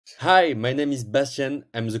Hi, my name is Bastian.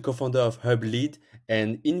 I'm the co-founder of Hublead,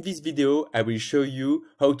 and in this video, I will show you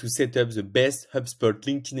how to set up the best HubSpot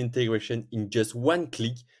LinkedIn integration in just one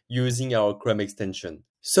click using our Chrome extension.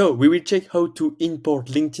 So we will check how to import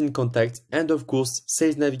LinkedIn contacts and of course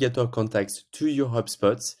Sales Navigator contacts to your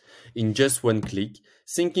HubSpots in just one click,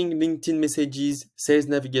 syncing LinkedIn messages, Sales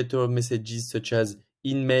Navigator messages such as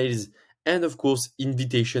emails, and of course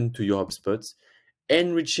invitation to your HubSpots,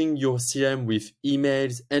 enriching your CRM with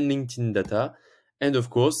emails and LinkedIn data, and of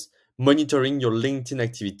course, monitoring your LinkedIn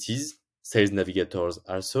activities, Sales Navigators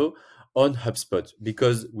also, on HubSpot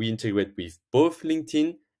because we integrate with both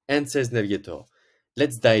LinkedIn and Sales Navigator.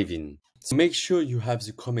 Let's dive in. So make sure you have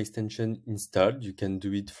the Chrome extension installed. You can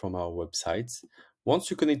do it from our website. Once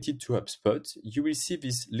you connect it to HubSpot, you will see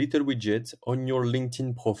this little widget on your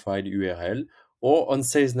LinkedIn profile URL or on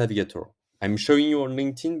Sales Navigator. I'm showing you on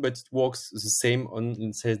LinkedIn, but it works the same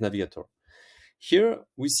on Sales Navigator. Here,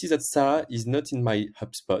 we see that Sarah is not in my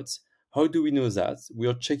HubSpot. How do we know that? We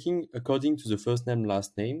are checking according to the first name,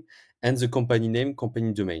 last name, and the company name,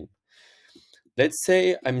 company domain. Let's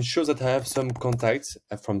say I'm sure that I have some contacts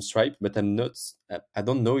from Stripe, but I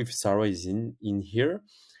don't know if Sarah is in here.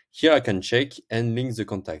 Here I can check and link the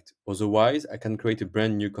contact. Otherwise, I can create a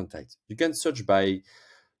brand new contact. You can search by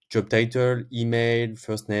job title, email,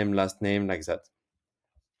 first name, last name, like that.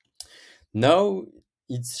 Now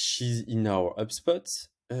she's in our HubSpot.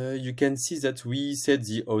 You can see that we set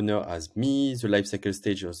the owner as me, the lifecycle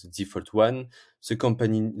stage as the default one. The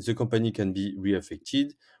company can be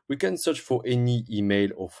reaffected. We can search for any email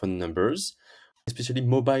or phone numbers, especially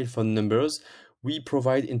mobile phone numbers. We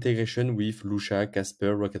provide integration with Lucia,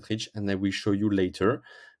 Casper, Rocketreach, and I will show you later,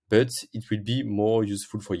 but it will be more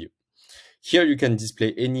useful for you. Here you can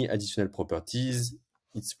display any additional properties.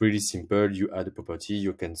 It's really simple. You add a property,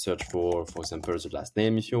 you can search for example, the last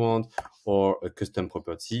name if you want, or a custom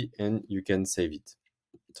property, and you can save it.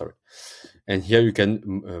 Sorry. And here you can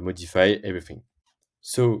modify everything.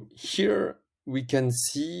 So here we can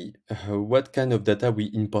see what kind of data we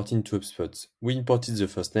import into HubSpot. We imported the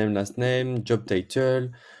first name, last name, job title.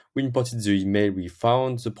 We imported the email we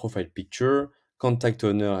found, the profile picture, contact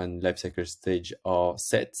owner and lifecycle stage are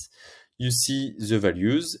set. You see the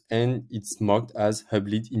values and it's marked as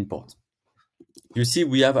Hublead import. You see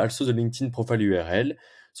we have also the LinkedIn profile URL.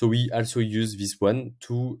 So we also use this one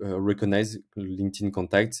to recognize LinkedIn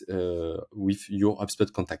contact with your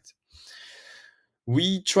HubSpot contact.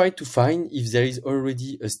 We try to find if there is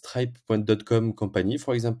already a stripe.com company,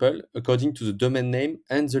 for example, according to the domain name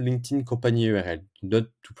and the LinkedIn company URL, not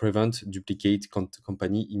to prevent duplicate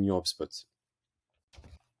company in your HubSpot.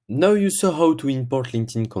 Now you saw how to import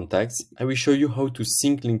LinkedIn contacts. I will show you how to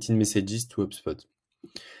sync LinkedIn messages to HubSpot.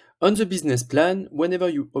 On the business plan, whenever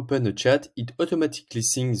you open a chat, it automatically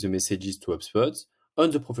syncs the messages to HubSpot.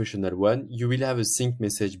 On the professional one, you will have a sync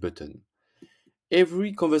message button.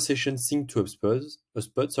 Every conversation synced to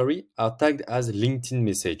HubSpot, are tagged as LinkedIn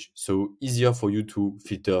message, so easier for you to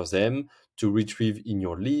filter them, to retrieve in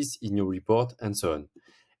your list, in your report, and so on.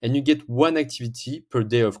 And you get one activity per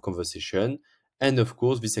day of conversation, and of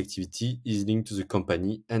course, this activity is linked to the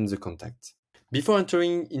company and the contact. Before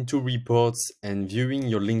entering into reports and viewing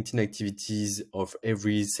your LinkedIn activities of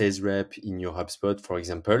every sales rep in your HubSpot, for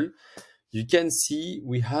example, you can see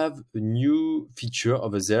we have a new feature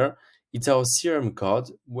over there. It's our CRM card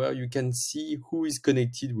where you can see who is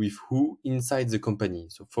connected with who inside the company.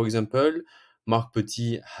 So for example, Mark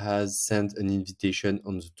Petit has sent an invitation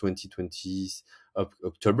on the 2020th of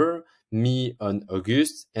October, me on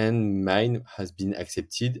August, and mine has been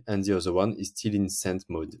accepted and the other one is still in sent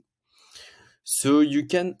mode. So you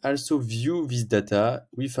can also view this data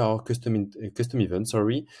with our custom event,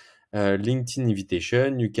 LinkedIn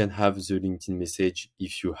invitation. You can have the LinkedIn message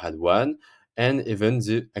if you had one, and even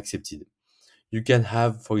the accepted. You can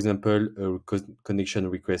have, for example, a connection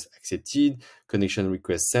request accepted, connection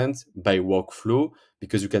request sent by workflow,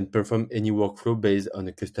 because you can perform any workflow based on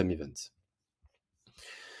a custom event.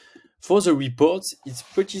 For the reports, it's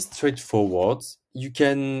pretty straightforward. You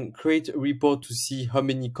can create a report to see how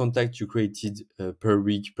many contacts you created per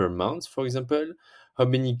week, per month, for example, how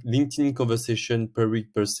many LinkedIn conversations per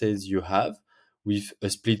week, per sales you have with a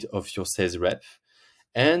split of your sales rep.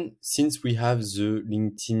 And since we have the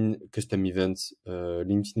LinkedIn custom events,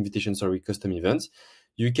 LinkedIn invitation, custom events,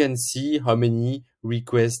 you can see how many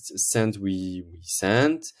requests sent we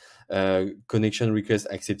sent, connection requests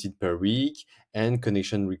accepted per week, and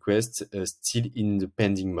connection requests still in the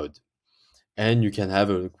pending mode. And you can have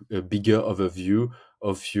a bigger overview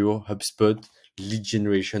of your HubSpot lead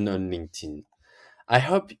generation on LinkedIn. I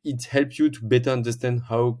hope it helped you to better understand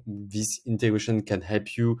how this integration can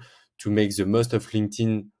help you to make the most of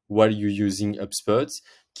LinkedIn while you're using HubSpot,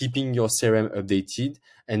 keeping your CRM updated,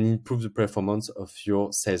 and improve the performance of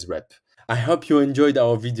your sales rep. I hope you enjoyed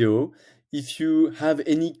our video. If you have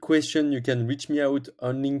any question, you can reach me out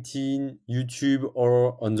on LinkedIn, YouTube,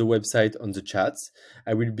 or on the website on the chat.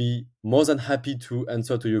 I will be more than happy to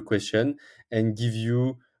answer to your question and give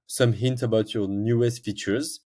you some hint about your newest features.